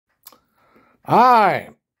Aye,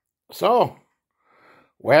 so,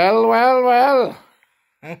 well.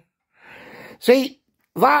 See,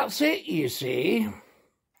 that's it, you see.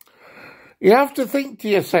 You have to think to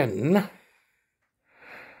yourself,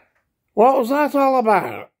 what was that all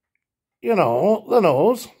about? You know, the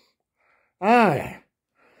nose. Aye.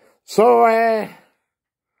 So,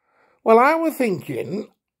 well, I was thinking,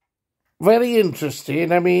 very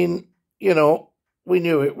interesting. I mean, you know, we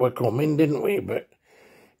knew it were coming, didn't we? But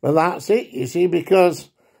that's it, you see, because,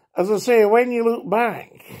 as I say, when you look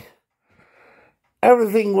back,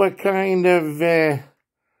 everything were kind of,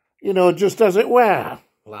 you know, just as it were,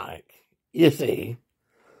 like, you see,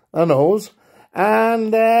 the nose.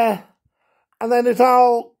 And then it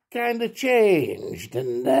all kind of changed,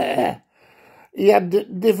 and you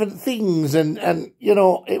had different things, and you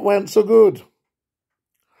know, it went so good.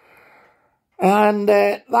 And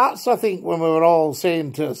that's, I think, when we were all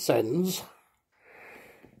saying to ourselves,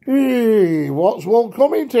 what's one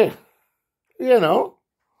coming to? You know,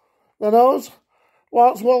 the nose,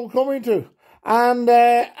 what's one coming to? And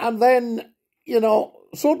then, you know,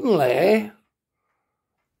 suddenly,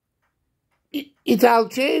 it all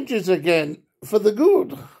changes again for the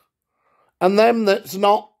good. And them that's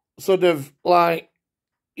not sort of like,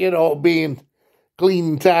 you know, being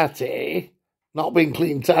clean tatty, not being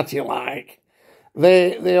clean tatty like,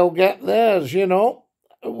 they'll get theirs, you know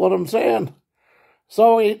what I'm saying?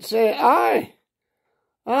 So it's, no,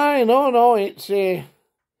 it's,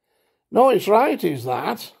 no, it's right, is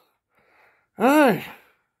that? Aye.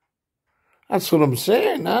 That's what I'm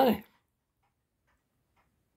saying, aye.